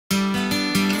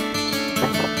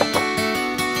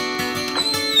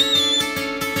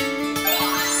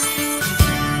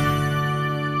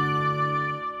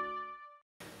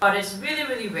But it's really,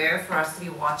 really rare for us to be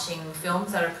watching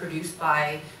films that are produced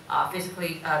by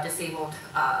physically disabled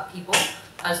people,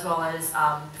 as well as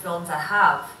films that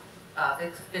have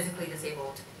physically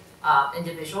disabled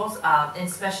individuals,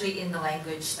 especially in the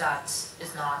language that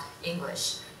is not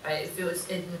English. Right? If it was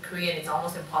in Korean, it's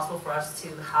almost impossible for us to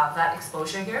have that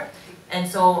exposure here. And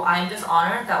so I'm just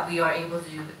honored that we are able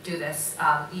to do this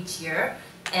each year,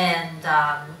 and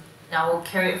now we'll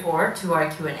carry it forward to our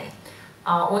Q&A.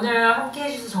 오늘 함께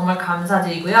해주셔서 정말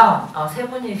감사드리고요. 세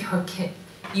분이 이렇게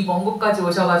이 먼 곳까지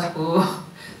오셔가지고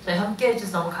저희 함께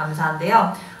해주셔서 너무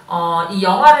감사한데요. 이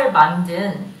영화를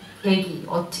만든 계기,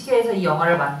 어떻게 해서 이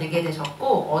영화를 만들게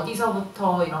되셨고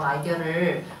어디서부터 이런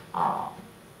아이디어를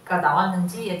가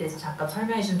나왔는지에 대해서 잠깐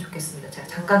설명해 주시면 좋겠습니다. 제가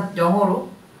잠깐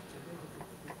영어로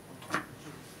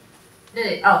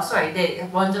네, 네,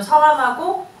 먼저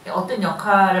성함하고 어떤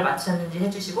역할을 맡으셨는지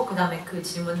해주시고 그 다음에 그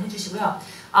질문 해주시고요.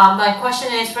 My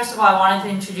question is, first of all, I wanted to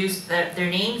introduce their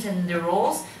names and their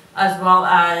roles, as well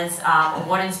as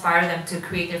what inspired them to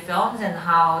create their films and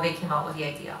how they came up with the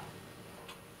idea.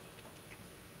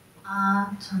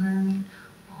 저는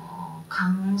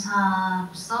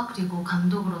강사로서 그리고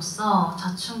감독으로서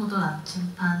자충우도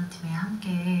나침반 팀에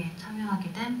함께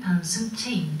참여하게 된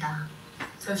변승채입니다.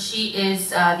 So she is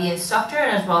the instructor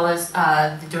as well as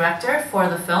the director for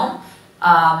the film,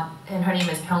 and her name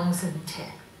is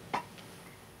병승채.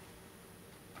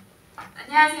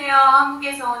 안녕하세요.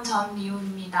 한국에서 온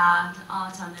전미호입니다.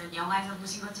 저는 영화에서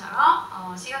보신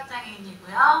것처럼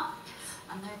시각장애인이고요.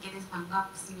 만나뵙게 돼서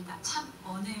반갑습니다. 참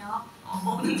머네요.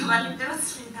 오는 동안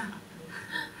힘들었습니다.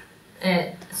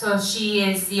 So she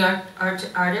is the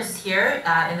artist here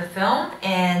in the film,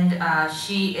 and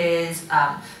she is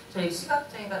저희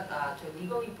시각장애가 저희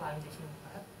리거리 블라인드신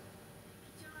건가요?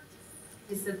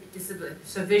 Disability.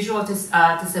 So visual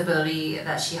disability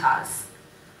that she has.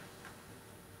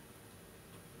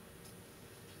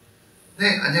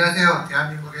 네, 안녕하세요.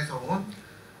 대한민국에서 온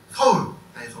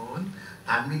서울에서 온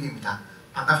남민입니다.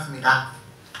 반갑습니다.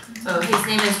 So his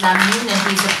name is Nammin, and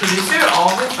he's a producer all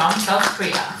the way from South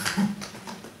Korea.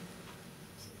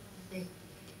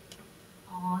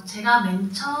 제가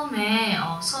맨 처음에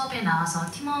수업에 나와서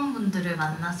팀원분들을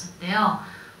만났을 때요.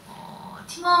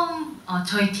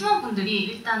 저희 팀원분들이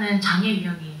일단은 장애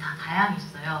유형이 다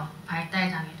다양했어요.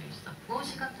 발달 장애도 있었고,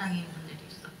 시각 장애인 분들도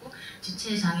있었고,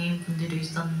 지체 장애인 분들도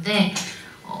있었는데,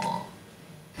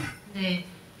 근데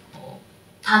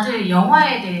다들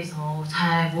영화에 대해서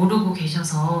잘 모르고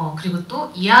계셔서, 그리고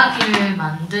또 이야기를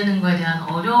만드는 거에 대한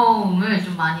어려움을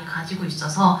좀 많이 가지고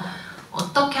있어서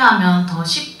어떻게 하면 더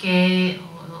쉽게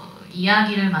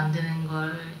이야기를 만드는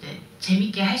걸 이제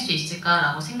재밌게 할 수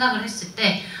있을까라고 생각을 했을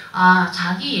때,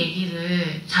 자기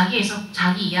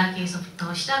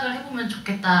이야기에서부터 시작을 해보면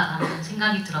좋겠다라는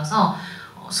생각이 들어서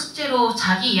숙제로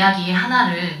자기 이야기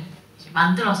하나를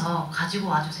만들어서 가지고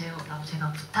와주세요라고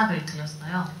제가 부탁을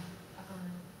드렸어요.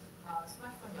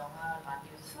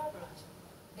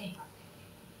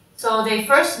 So they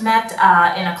first met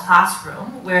in a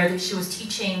classroom where she was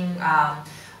teaching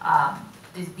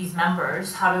these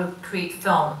members how to create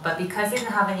film, but because they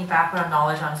didn't have any background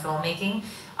knowledge on filmmaking,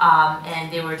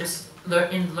 and they were just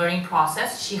in the learning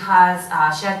process, she had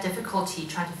difficulty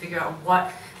trying to figure out what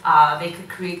they could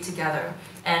create together.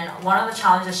 And one of the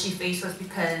challenges she faced was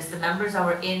because the members that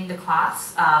were in the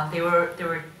class,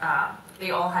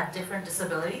 they all had different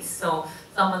disabilities. So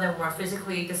some of them were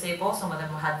physically disabled, some of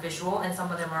them had visual, and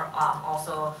some of them were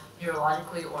also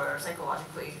neurologically or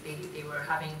psychologically they were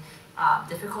having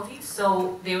difficulties.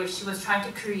 So she was trying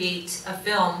to create a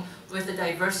film with the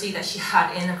diversity that she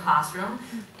had in the classroom,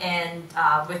 and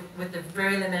with the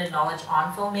very limited knowledge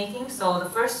on filmmaking. So the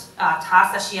first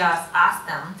task that she asked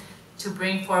them to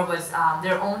bring forward was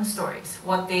their own stories,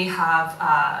 what they have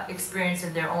experienced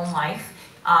in their own life,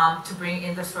 to bring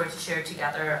in the story to share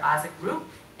together as a group,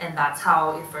 and that's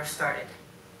how it first started.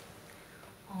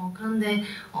 그런데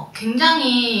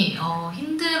굉장히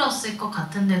힘들었을 것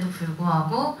같은데도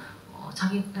불구하고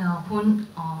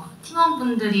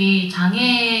팀원분들이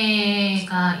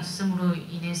장애가 있음으로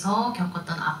인해서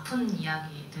겪었던 아픈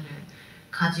이야기들을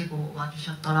가지고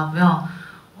와주셨더라고요.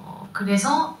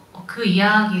 그래서 그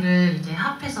이야기를 이제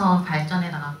합해서 발전해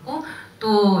나갔고,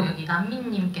 또 여기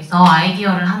남민님께서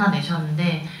아이디어를 하나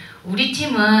내셨는데, 우리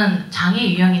팀은 장애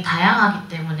유형이 다양하기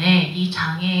때문에 이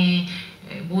장애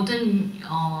모든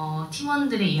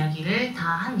팀원들의 이야기를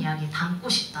다 한 이야기에 담고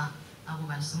싶다라고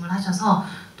말씀을 하셔서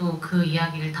또 그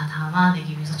이야기를 다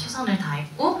담아내기 위해서 최선을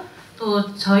다했고,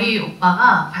 또 저희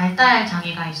오빠가 발달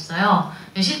장애가 있어요.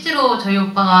 실제로 저희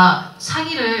오빠가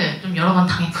사기를 좀 여러 번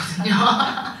당했거든요.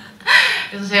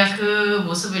 그래서 제가 그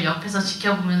모습을 옆에서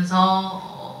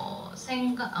지켜보면서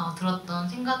들었던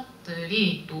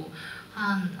생각들이 또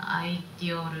한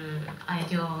아이디어를 낼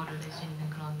수 있는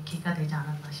그런 계기가 되지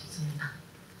않았나 싶습니다.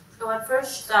 So at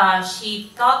first,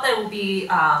 she thought that it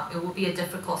would be a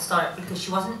difficult start because she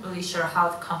wasn't really sure how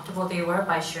comfortable they were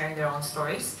by sharing their own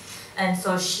stories. And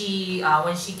so she,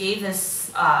 when she gave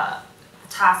this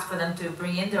task for them to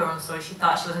bring in their own story, she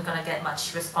thought she wasn't going to get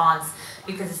much response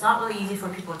because it's not really easy for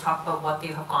people to talk about what they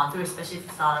have gone through, especially if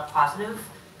it's not a positive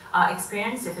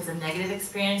experience, if it's a negative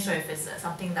experience, or if it's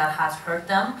something that has hurt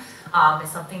them.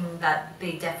 It's something that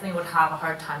they definitely would have a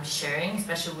hard time sharing,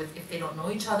 especially if they don't know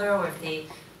each other, or if they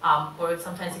or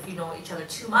sometimes if you know each other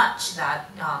too much,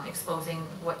 that exposing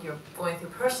what you're going through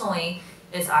personally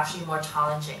is actually more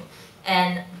challenging.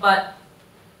 But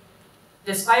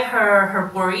despite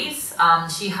her worries,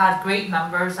 she had great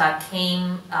members that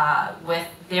came with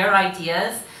their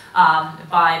ideas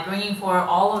by bringing forward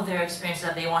all of their experiences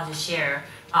that they wanted to share.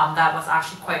 That was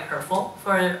actually quite hurtful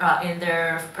for in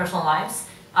their personal lives,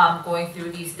 going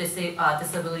through these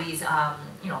disabilities.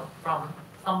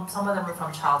 From some of them were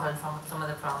from childhood, some of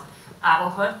them from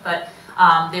adulthood, but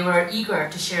they were eager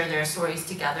to share their stories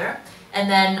together. And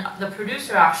then the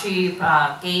producer actually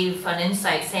gave an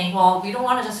insight saying, well, we don't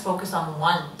want to just focus on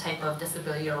one type of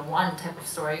disability or one type of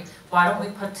story. Why don't we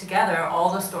put together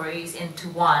all the stories into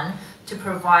one to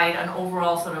provide an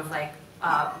overall sort of like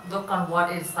look on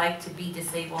what it's like to be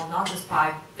disabled, not just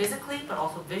by physically, but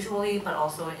also visually, but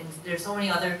also there's so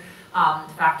many other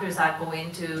factors that go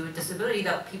into disability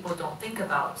that people don't think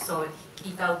about. So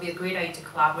he thought it would be a great idea to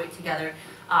collaborate together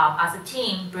as a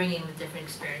team, bringing the different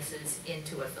experiences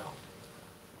into a film.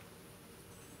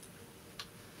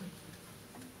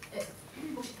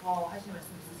 혹시 더 하실 말씀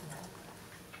있으신가요?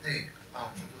 네,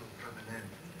 저도 그러면은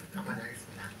한마디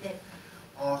하겠습니다. 네.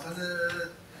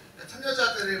 저는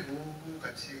참여자들을 모으고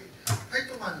같이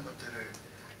활동하는 것들을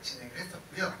진행을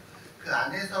했었고요. 그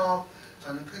안에서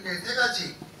저는 크게 세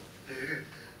가지를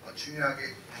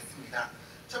중요하게 봤습니다.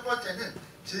 첫 번째는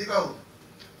즐거움,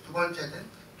 두 번째는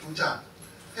도전,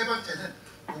 세 번째는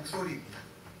목소리입니다.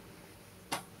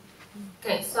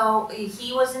 Okay, so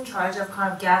he was in charge of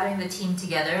kind of gathering the team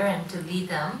together and to lead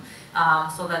them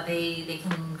so that they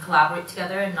can collaborate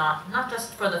together, and not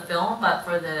just for the film, but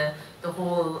for the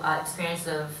whole experience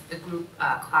of the group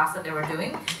class that they were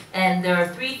doing. And there are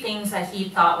three things that he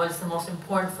thought was the most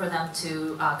important for them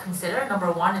to consider.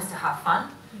 Number one is to have fun,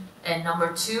 and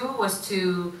number two was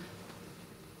to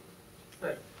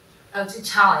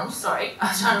challenge, sorry, I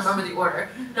was trying to remember the order.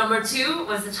 Number two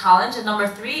was the challenge, and number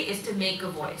three is to make a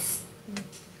voice.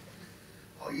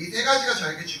 이 세 가지가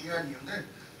저에게 중요한 이유는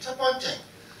첫 번째,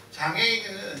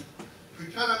 장애인은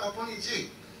불편한 것 뿐이지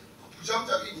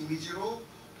부정적인 이미지로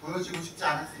보여지고 싶지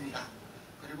않았습니다.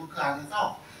 그리고 그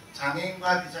안에서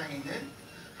장애인과 비장애인은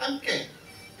함께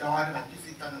영화를 만들 수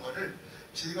있다는 것을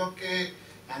즐겁게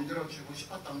만들어주고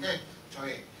싶었던 게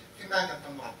저의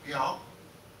생각이었던 것 같고요.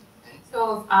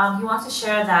 So he wants to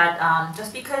share that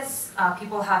just because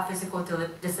people have physical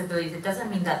disabilities, it doesn't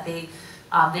mean that they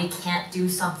can't do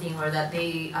something, or that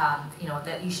they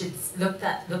that you should look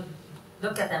at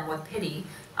them with pity.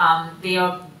 They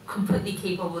are completely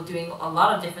capable of doing a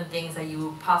lot of different things that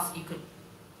you could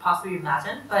possibly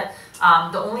imagine. But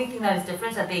the only thing that is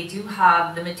different is that they do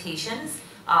have limitations.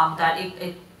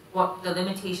 What the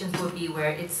limitations would be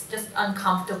where it's just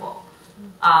uncomfortable.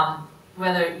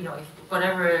 Whether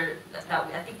whatever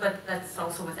I think, but that's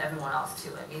also with everyone else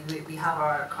too. I mean, we have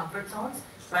our comfort zones,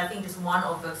 but I think it's one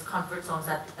of those comfort zones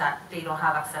that they don't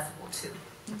have accessible to.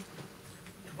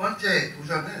 두 번째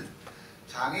도전은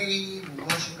장애인이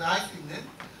무엇인가 할 수 있는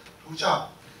도전.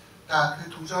 그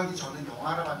도전이 저는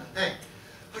영화를 봤는데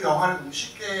그 영화를 너무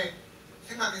쉽게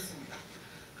생각했습니다.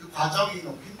 그 과정이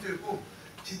너무 힘들고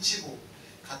지치고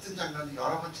같은 장면을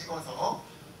여러 번 찍어서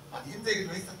많이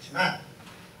힘들기도 했었지만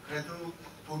그래도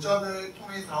도전을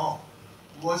통해서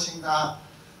무엇인가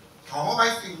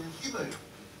경험할 수 있는 힘을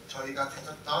저희가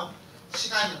가졌던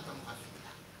시간이었던 것 같습니다.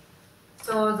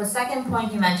 So the second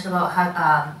point he mentioned about how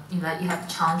that you have to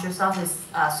challenge yourself is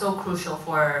so crucial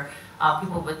for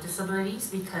people with disabilities,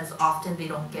 because often they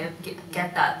don't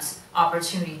get that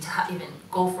opportunity to even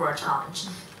go for a challenge.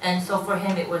 And so for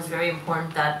him, it was very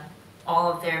important that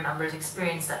all of their members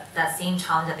experienced that same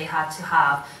challenge that they had to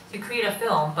have to create a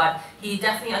film. But he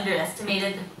definitely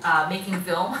underestimated making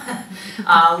film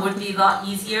would be a lot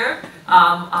easier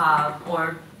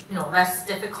or less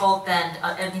difficult than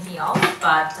anything else.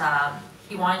 But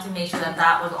he wanted to make sure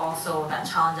that was also that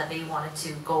challenge that they wanted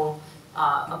to go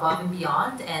above and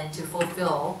beyond and to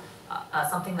fulfill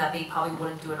something that they probably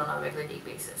wouldn't do it on a regular day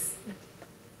basis.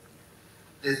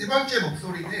 네, 세 번째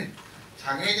목소리는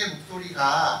장애인의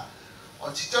목소리가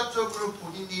직접적으로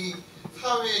본인이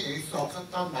사회에 낼 수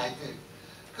없었던 말들,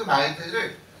 그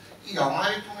말들을 이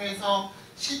영화를 통해서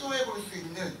시도해 볼 수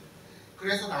있는,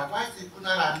 그래서 나도 할 수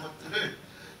있구나라는 것들을,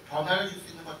 변화를 줄 수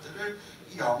있는 것들을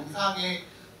이 영상에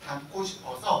담고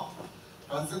싶어서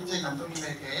런승재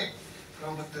감독님에게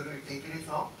그런 것들을 얘기를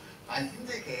해서 많이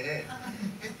힘들게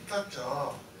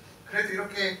했었죠. 그래도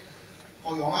이렇게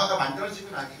영화가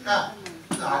만들어지고 나니까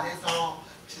그 안에서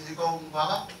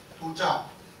즐거움과 도전,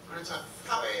 그렇죠,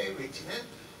 사회에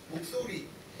외치는 목소리,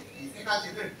 이 세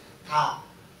가지를 다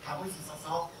담을 수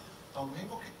있어서 너무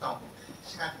행복했던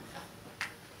시간입니다.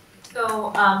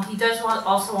 So he does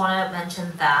also want to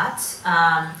mention that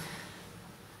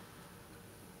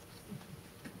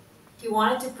he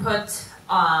wanted to put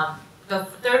the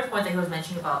third point that he was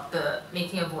mentioning about the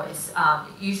making a voice.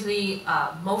 Usually,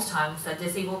 most times, that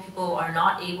disabled people are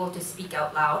not able to speak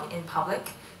out loud in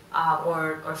public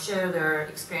or share their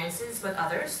experiences with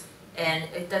others, and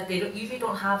that they usually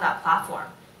don't have that platform.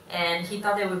 And he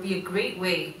thought that would be a great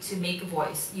way to make a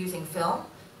voice using film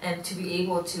and to be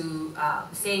able to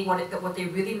say what they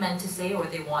really meant to say or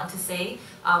what they want to say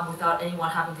without anyone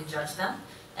having to judge them.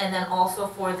 And then also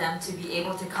for them to be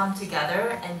able to come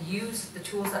together and use the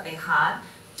tools that they had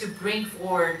to bring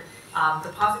forward the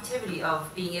positivity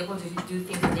of being able to do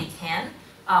things that they can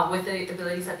with the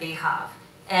abilities that they have.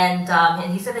 And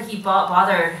he said that he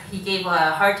gave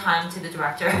a hard time to the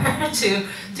director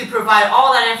to provide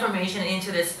all that information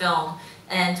into this film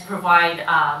and to provide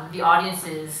the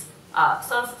audiences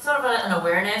sort of an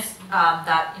awareness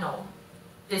that, you know,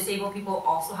 disabled people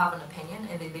also have an opinion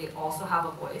and they also have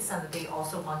a voice and they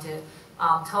also want to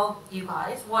tell you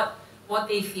guys what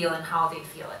they feel and how they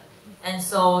feel it. And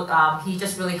so he's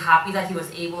just really happy that he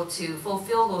was able to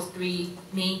fulfill those three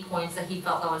main points that he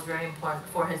felt that was very important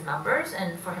for his members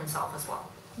and for himself as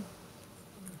well.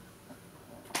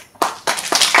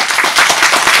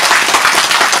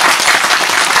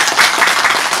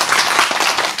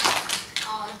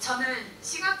 저는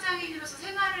시각장애인으로서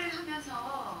생활을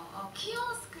하면서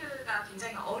키오스크가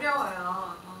굉장히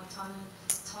어려워요. 저는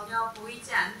전혀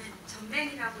보이지 않는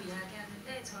정den이라고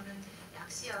이야기하는데 저는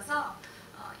약시여서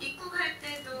입국할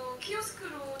때도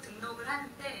키오스크로 등록을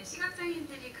하는데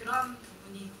시각장애인들이 그런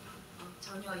부분이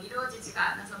전혀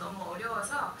이루어지지가 않아서 너무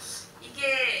어려워서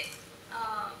이게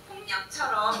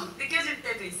폭력처럼 느껴질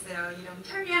때도 있어요. 이런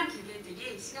편리한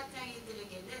기계들이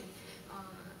시각장애인들에게는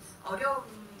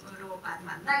어려움으로 많이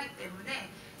만나기 때문에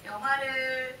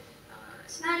영화를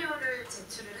시나리오를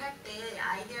제출을 할 때,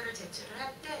 아이디어를 제출을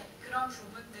할 때 그런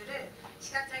부분들을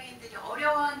시각장애인들이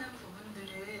어려워하는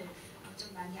부분들을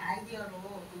좀 많이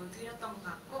아이디어로 드렸던 것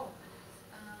같고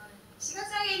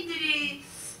시각장애인들이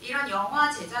이런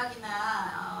영화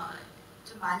제작이나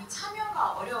좀 많이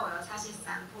참여가 어려워요.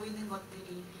 사실상 보이는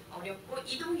것들이 어렵고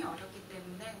이동이 어렵기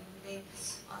때문에 근데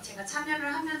제가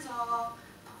참여를 하면서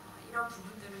이런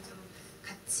부분들을 좀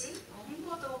같이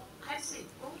홍보도 할 수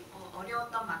있고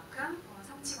어려웠던 만큼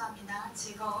성취감이나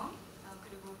즐거움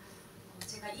그리고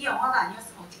제가 이 영화가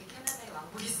아니었으면 어떻게 캐나다에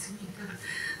와보겠습니까?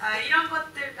 이런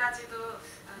것들까지도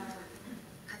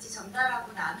같이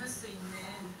전달하고 나눌 수 있는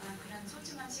그런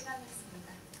소중한 시간이었습니다.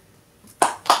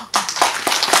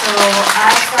 So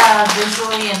as a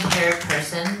visually impaired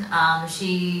person,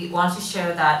 she wants to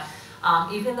share that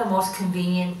even the most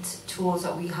convenient tools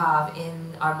that we have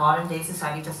in our modern day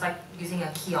society, just like using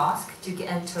a kiosk to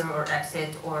enter or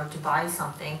exit or to buy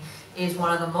something, is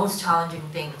one of the most challenging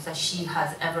things that she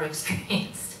has ever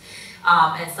experienced.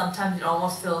 And sometimes it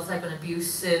almost feels like an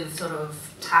abusive sort of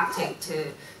tactic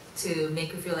to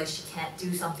make her feel like she can't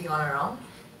do something on her own.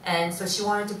 And so she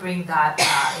wanted to bring that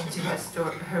into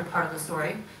her part of the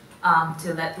story,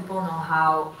 to let people know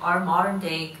how our modern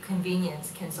day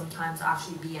convenience can sometimes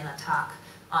actually be an attack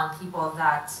on people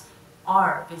that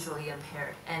are visually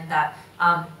impaired, and that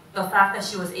the fact that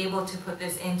she was able to put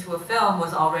this into a film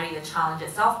was already a challenge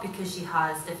itself because she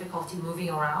has difficulty moving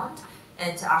around,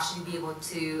 and to actually be able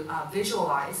to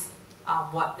visualize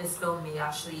what this film may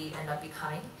actually end up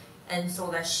becoming, and so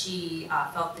that she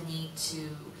felt the need to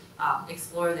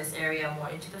explore this area more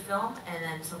into the film, and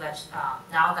then so that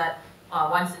now that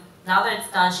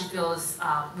it's done, she feels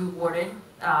rewarded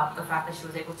the fact that she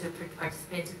was able to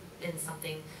participate in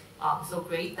something so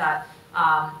great that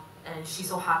and she's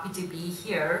so happy to be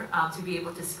here to be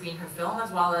able to screen her film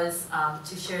as well as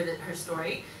to share her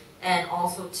story, and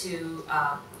also to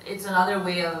it's another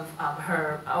way of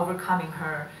her overcoming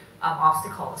her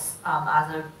obstacles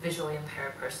as a visually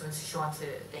impaired person. So she wants to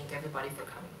thank everybody for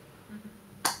coming.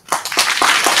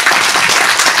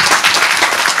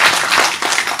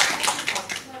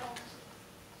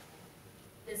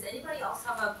 Does anybody else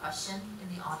have a question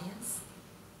in the audience?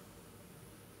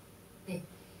 네,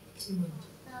 질문.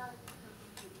 영화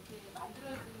이렇게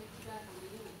만들어지는 기간이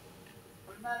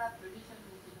얼마나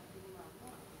걸리셨는지가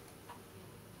궁금하고,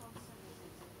 처음 시작해서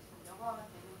이제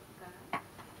영화가 되는 기간,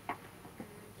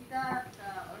 그 기간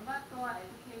얼마 동안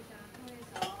에듀케이션을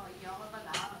통해서 이 영화가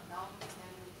나오는 게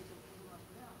되는지 좀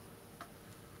궁금하고요.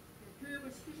 그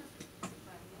교육을 시키셨을 거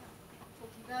아니에요.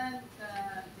 그 기간, 이제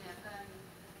약간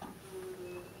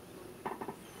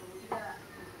우리가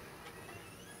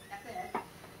약간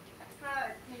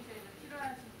엑스트라 에듀케이션이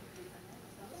필요한 분들이 있잖아요.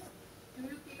 그래서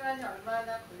교육 기간이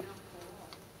얼마나 걸렸고,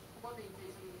 그거는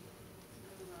이제 지금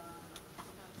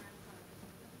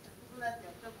두 분한테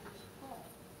여쭤보고 싶고,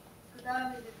 그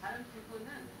다음에 이제 다른 두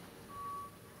분은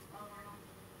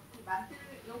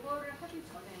요거를 하기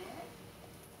전에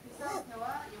그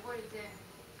상태와 요걸 이제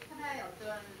하나의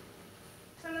어떤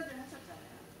챌린지를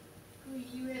하셨잖아요. 그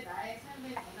이후에 나의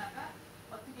삶의 변화가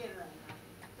어떻게 일어났나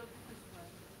좀 듣고 싶어요.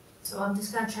 So I'm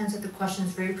just going to translate the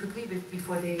questions very quickly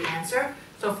before they answer.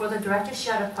 So for the director, she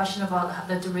had a question about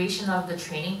the duration of the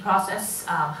training process,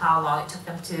 how long it took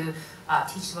them to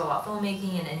teach them about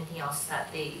filmmaking and anything else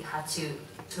that they had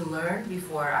to learn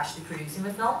before actually producing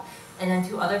the film. And then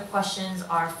two other questions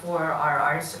are for our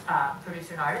artist,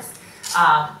 producer and artist,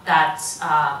 that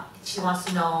she wants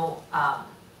to know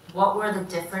what were the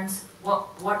difference,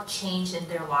 what changed in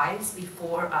their lives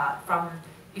before, from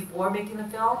before making the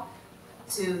film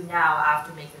to now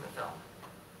after making the film.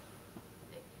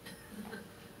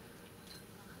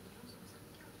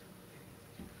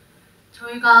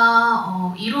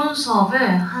 저희가 이론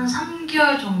수업을 한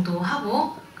 3개월 정도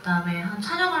하고 그 다음에 한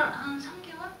촬영을 한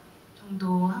 3개월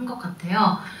정도 한 것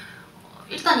같아요.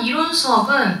 일단 이론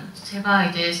수업은 제가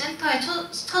이제 센터에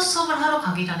첫 수업을 하러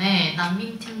가기 전에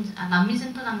난민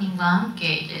센터장님과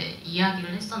함께 이제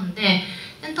이야기를 했었는데,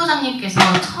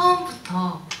 센터장님께서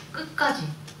처음부터 끝까지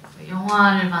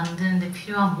영화를 만드는데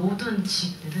필요한 모든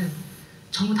지식들을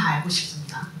전부 다 알고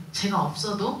싶습니다. 제가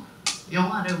없어도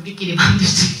영화를 우리끼리 만들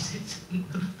수 있을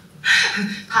정도로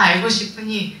다 알고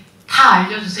싶으니 다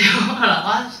알려주세요 라고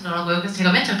하시더라고요. 그래서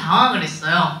제가 맨 처음 당황을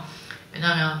했어요.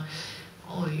 왜냐면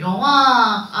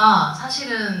영화가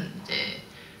사실은 이제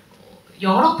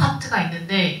여러 파트가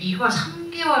있는데 이걸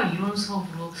 3개월 이론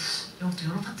수업으로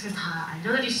여러 파트를 다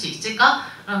알려드릴 수 있을까?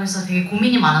 라고 해서 되게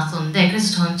고민이 많았었는데,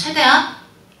 그래서 저는 최대한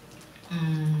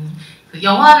그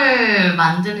영화를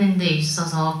만드는 데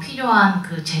있어서 필요한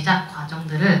그 제작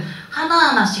과정들을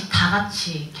하나하나씩 다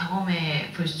같이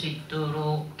경험해 볼 수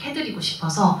있도록 해드리고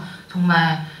싶어서,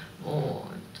 정말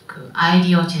그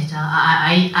아이디어 제작,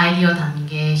 아이디어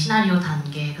단계, 시나리오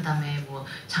단계, 그 다음에 뭐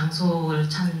장소를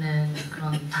찾는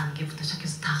그런 단계부터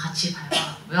시작해서 다 같이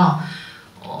밟아봤고요.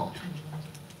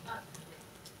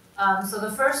 So the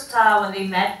first, when they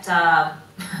met,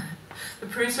 the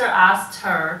producer asked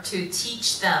her to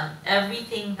teach them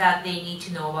everything that they need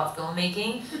to know about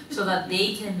filmmaking so that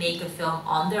they can make a film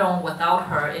on their own without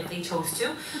her if they chose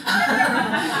to.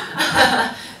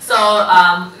 So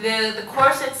the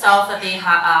course itself that they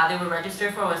were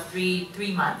registered for was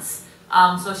three months.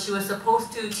 So she was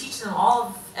supposed to teach them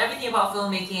everything about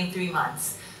filmmaking in 3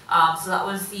 months. So that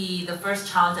was the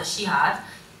first challenge that she had.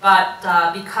 But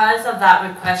because of that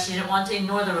request, she didn't want to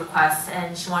ignore the request,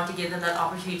 and she wanted to give them that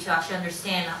opportunity to actually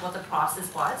understand what the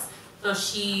process was. So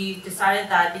she decided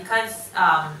that because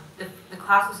the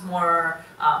class was more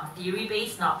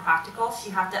theory-based, not practical, she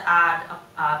had to add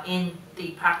in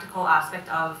the practical aspect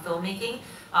of filmmaking,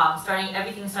 starting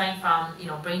from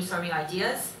brainstorming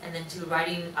ideas, and then to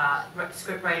writing,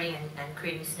 script writing, and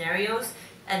creating scenarios,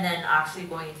 and then actually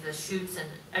going into the shoots and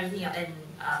everything, and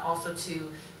also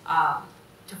to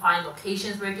find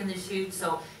locations where you can shoot.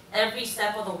 So every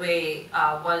step of the way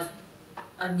was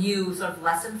a new sort of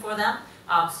lesson for them,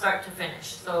 start to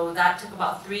finish. So that took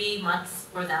about 3 months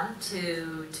for them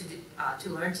to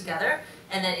learn together,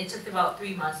 and then it took about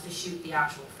 3 months to shoot the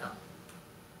actual film.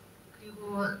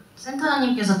 그리고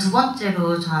센터장님께서 두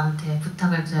번째로 저한테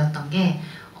부탁을 드렸던 게,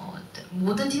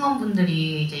 모든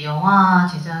팀원분들이 이제 영화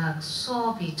제작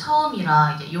수업이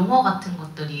처음이라 이제 용어 같은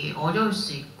것들이 어려울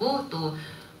수 있고 또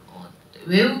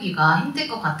외우기가 힘들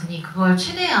것 같으니 그걸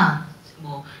최대한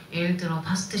뭐 예를 들어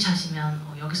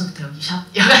파스트샷이면 여기서부터 여기 샷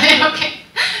이렇게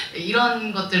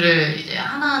이런 것들을 이제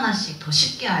하나하나씩 더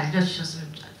쉽게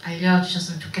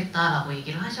알려주셨으면 좋겠다라고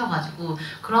얘기를 하셔가지고,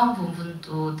 그런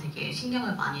부분도 되게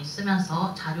신경을 많이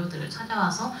쓰면서 자료들을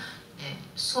찾아와서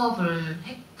수업을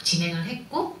진행을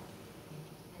했고.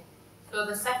 So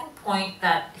the second point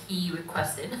that he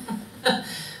requested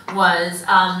was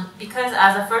because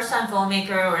as a first-time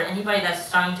filmmaker or anybody that's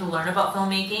starting to learn about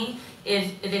filmmaking,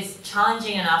 it is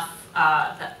challenging enough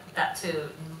that to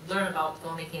learn about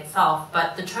filmmaking itself,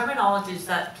 but the terminologies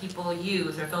that people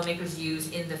use or filmmakers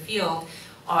use in the field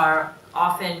are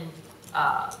often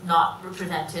not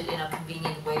represented in a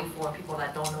convenient way for people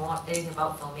that don't know anything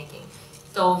about filmmaking.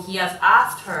 So he has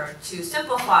asked her to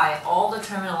simplify all the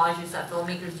terminologies that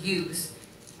filmmakers use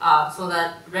so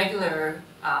that regular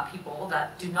people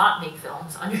that do not make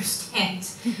films understand,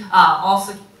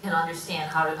 also can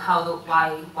understand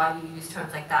why we use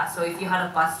terms like that. So if you had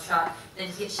a bust shot, then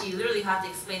she literally had to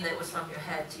explain that it was from your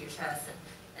head to your chest,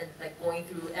 and like going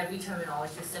through every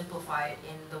terminology to simplify it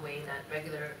in the way that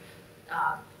regular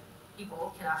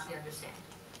people can actually understand.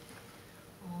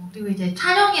 그리고 이제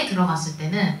촬영에 들어갔을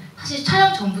때는 사실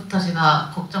촬영 전부터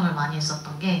제가 걱정을 많이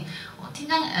했었던 게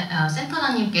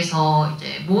센터장님께서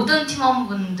이제 모든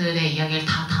팀원분들의 이야기를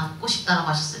다 담고 싶다라고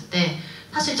하셨을 때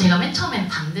사실 제가 맨 처음엔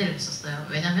반대를 했었어요.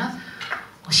 왜냐면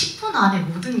 10분 안에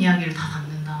모든 이야기를 다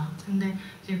담는다. 근데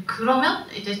이제 그러면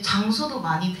이제 장소도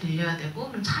많이 빌려야 되고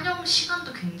그럼 촬영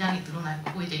시간도 굉장히 늘어날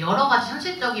거고 이제 여러 가지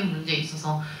현실적인 문제에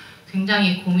있어서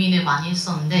굉장히 고민을 많이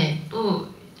했었는데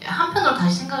또 한편으로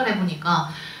다시 생각을 해보니까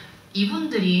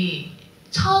이분들이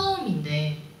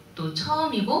처음인데 또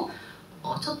처음이고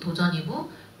첫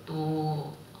도전이고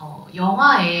또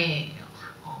영화의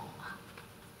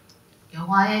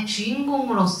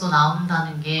주인공으로서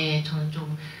나온다는 게 저는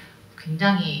좀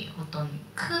굉장히 어떤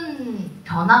큰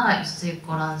변화가 있을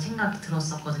거라는 생각이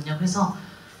들었었거든요. 그래서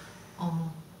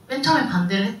맨 처음에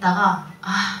반대를 했다가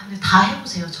근데 다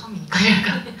해보세요. 처음이니까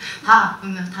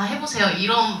약간 다 해보세요.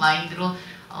 이런 마인드로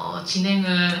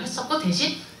진행을 했었고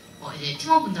대신 이제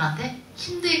팀원분들한테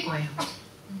힘들 거예요.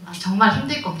 정말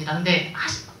힘들 겁니다. 근데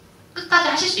끝까지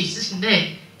하실 수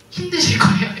있으신데 힘드실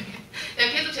거예요.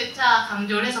 계속 재차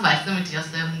강조를 해서 말씀을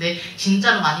드렸어요. 근데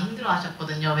진짜로 많이 힘들어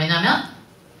하셨거든요. 왜냐면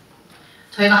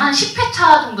저희가 한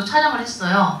 10회차 정도 촬영을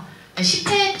했어요.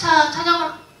 10회차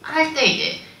촬영을 할 때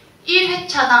이제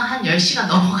 1회차당 한 10시간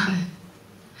넘어가는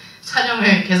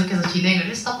촬영을 계속해서 진행을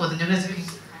했었거든요. 그래서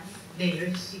네,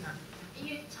 10시간.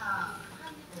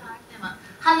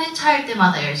 1회차 할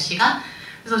때마다 10시간.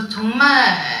 그래서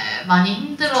정말 많이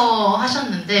힘들어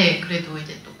하셨는데 그래도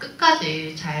이제 또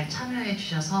끝까지 잘 참여해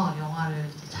주셔서 영화를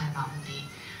이제 잘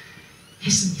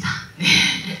마무리했습니다.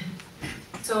 네.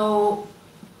 So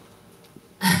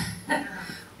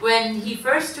when he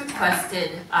first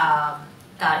requested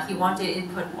that he wanted to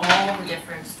input all the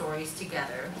different stories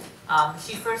together,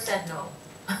 she first said no.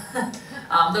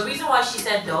 The reason why she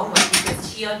said no was because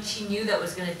she knew that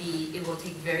it will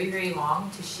take very, very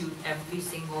long to shoot every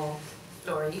single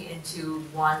story into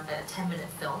a 10-minute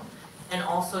film. And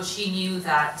also she knew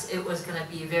that it was going to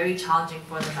be very challenging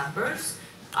for the members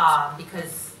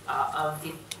because of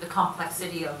the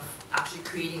complexity of actually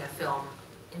creating a film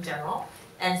in general.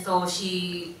 And so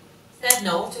she said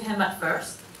no to him at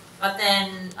first. But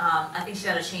then I think she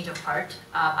had a change of heart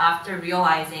after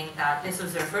realizing that this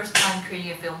was their first time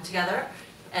creating a film together,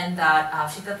 and that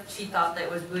she thought that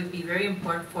it would be very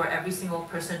important for every single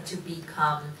person to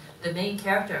become the main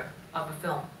character of a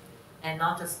film, and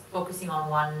not just focusing on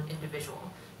one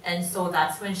individual. And so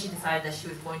that's when she decided that she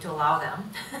was going to allow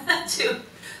them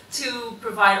to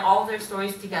provide all their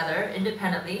stories together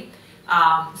independently.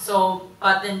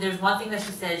 But then there's one thing that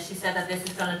she said. She said that this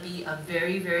is going to be a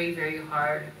very, very, very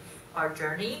hard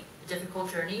journey,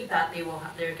 difficult journey that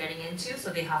they're getting into.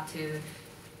 So they have to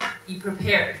be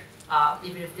prepared,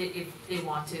 even if they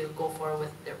want to go forward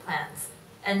with their plans.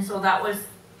 And so that was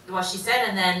what she said.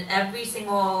 And then every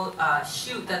single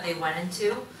shoot that they went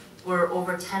into were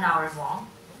over 10 hours long,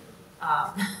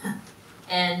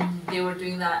 and they were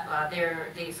doing that.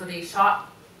 So they shot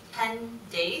 10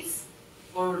 days.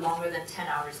 Or longer than 10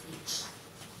 hours each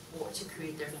to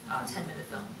create their 10-minute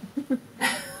film.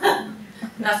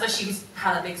 That's why she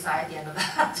had a big sigh at the end of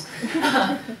that.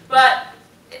 but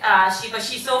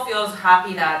she still feels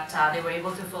happy that they were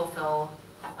able to fulfill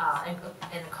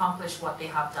and accomplish what they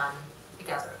have done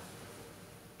together.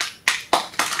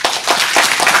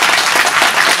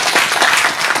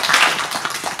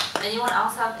 Anyone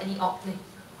else have any?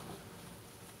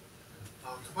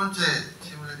 두 번째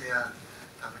질문에 대한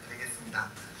답을 드리겠습니다.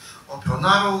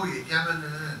 변화로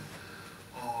얘기하면은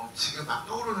지금 막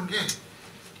떠오르는 게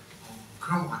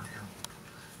그런 것 같아요.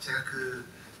 제가 그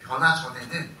변화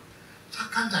전에는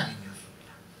착한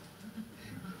장인이었습니다.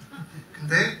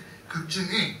 근데 극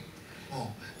중에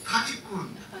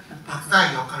사기꾼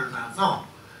박사의 역할을 나와서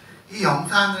이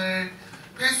영상을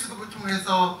페이스북을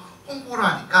통해서 홍보를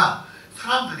하니까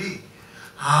사람들이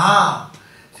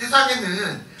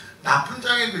세상에는 나쁜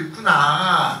장애도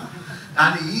있구나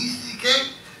라는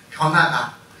인식의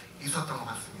변화가 있었던 것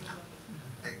같습니다.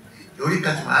 네,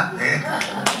 여기까지만. 네.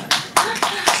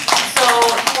 So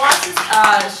he wants to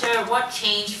share what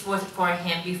changed for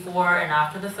him before and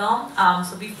after the film.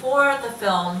 So before the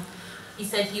film, he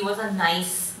said he was a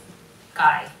nice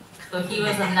guy. So he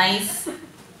was a nice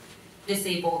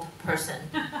disabled person.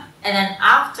 And then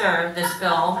after this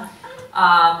film,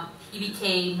 he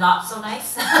became not so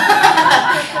nice.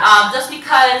 Just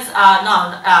because,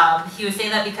 he was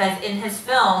saying that because in his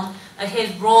film,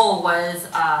 his role was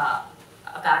a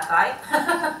bad guy.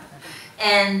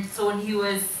 And so when he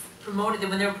was promoted,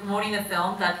 when they were promoting the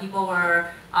film, that people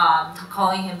were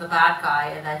calling him the bad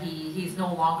guy and that he's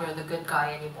no longer the good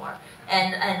guy anymore.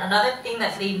 And another thing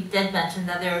that they did mention,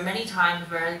 that there are many times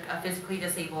where physically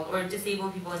disabled or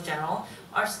disabled people in general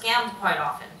are scammed quite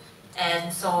often.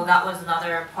 And so that was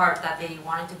another part that they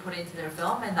wanted to put into their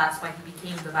film, and that's why he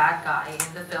became the bad guy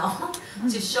in the film,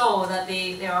 to show that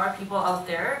there are people out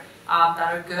there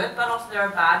that are good, but also there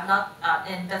are bad,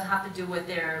 and doesn't have to do with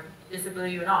their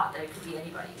disability or not, that it could be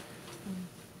anybody.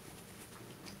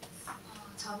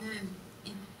 저는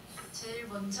제일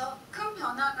먼저 큰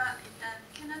변화가 일단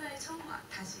캐나다에 처음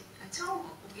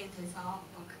오게 돼서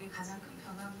그게 가장 큰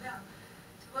변화고요.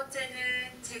 두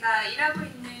번째는 제가 일하고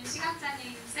있는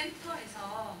시각장애인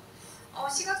센터에서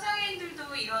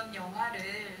시각장애인들도 이런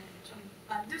영화를 좀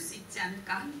만들 수 있지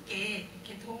않을까, 함께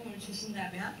이렇게 도움을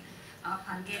주신다면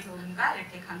관계 도움과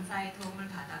이렇게 강사의 도움을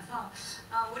받아서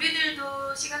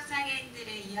우리들도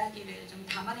시각장애인들의 이야기를 좀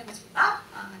담아내고 싶다,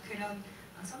 그런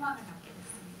소망을 갖게 됐습니다.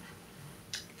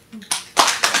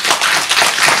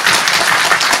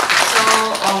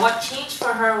 So what changed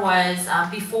for her was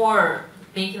before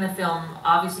making the film,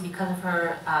 obviously because of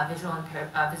her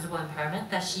visible impairment,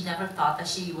 that she never thought that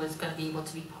she was going to be able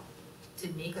to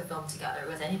make a film together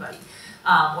with anybody,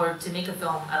 or to make a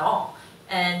film at all.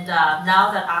 And now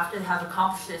that after they have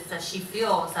accomplished this, that she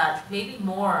feels that maybe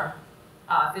more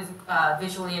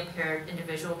visually impaired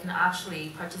individual can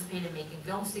actually participate in making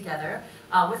films together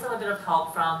with a little bit of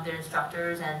help from their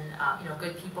instructors and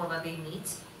good people that they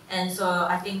meet. And so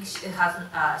I think she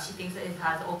thinks that it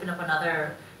has opened up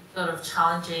another sort of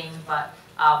challenging but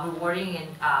rewarding and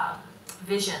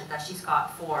vision that she's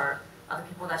got for other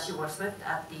people that she works with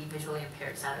at the Visually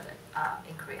Impaired Center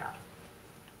in Korea.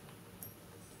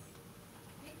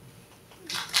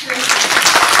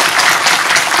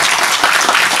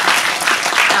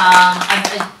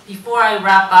 Before I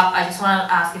wrap up, I just want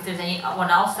to ask if there's anyone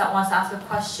else that wants to ask a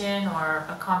question or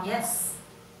a comment. Yes?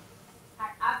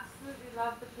 I absolutely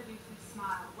love the producer's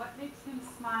smile. What makes him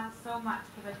smile so much?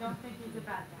 Because I don't think he's a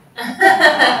bad guy.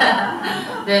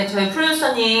 네, 저희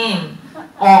프로듀서님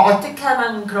어떻게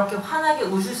하면 그렇게 환하게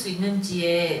웃을 수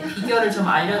있는지의 비결을 좀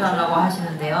알려달라고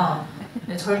하시는데요.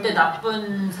 네, 절대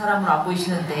나쁜 사람으로 안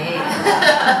보이시는데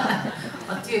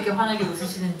어떻게 이렇게 환하게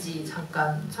웃으시는지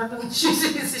잠깐 설명해 주실 수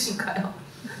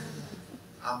있으신가요?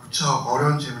 무척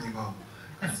어려운 질문인 것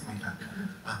같습니다.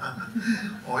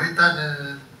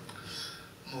 일단은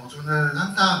저는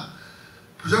항상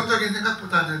부정적인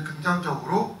생각보다는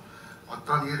긍정적으로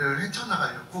어떤 일을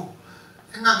헤쳐나가려고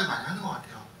생각을 많이 하는 것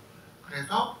같아요.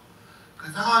 그래서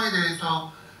그 상황에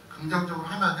대해서 긍정적으로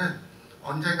하면은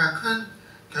언젠가 큰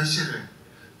결실을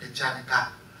맺지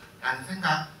않을까라는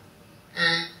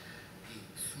생각에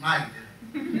스마일을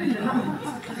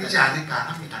되지 않을까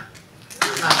합니다.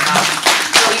 감사합니다.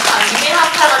 So you may not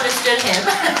have understood him,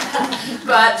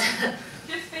 but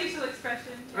just facial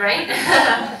expression, right?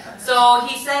 So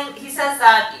he says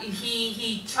that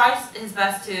he tries his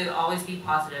best to always be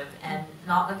positive and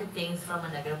not look at things from a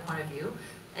negative point of view.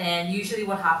 And usually,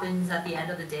 what happens at the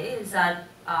end of the day is that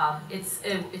it's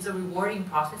a rewarding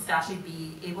process to actually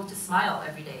be able to smile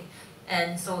every day.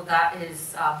 And so that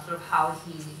is sort of how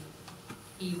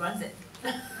he runs it.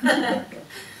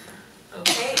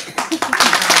 Okay.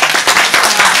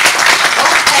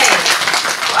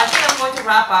 So I think I'm going to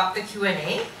wrap up the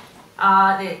Q&A.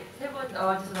 네, 세 분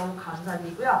나와주셔서 너무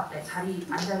감사드리고요. 네, 자리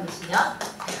앉아 계시면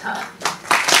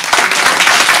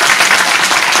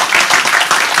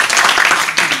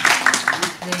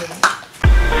네.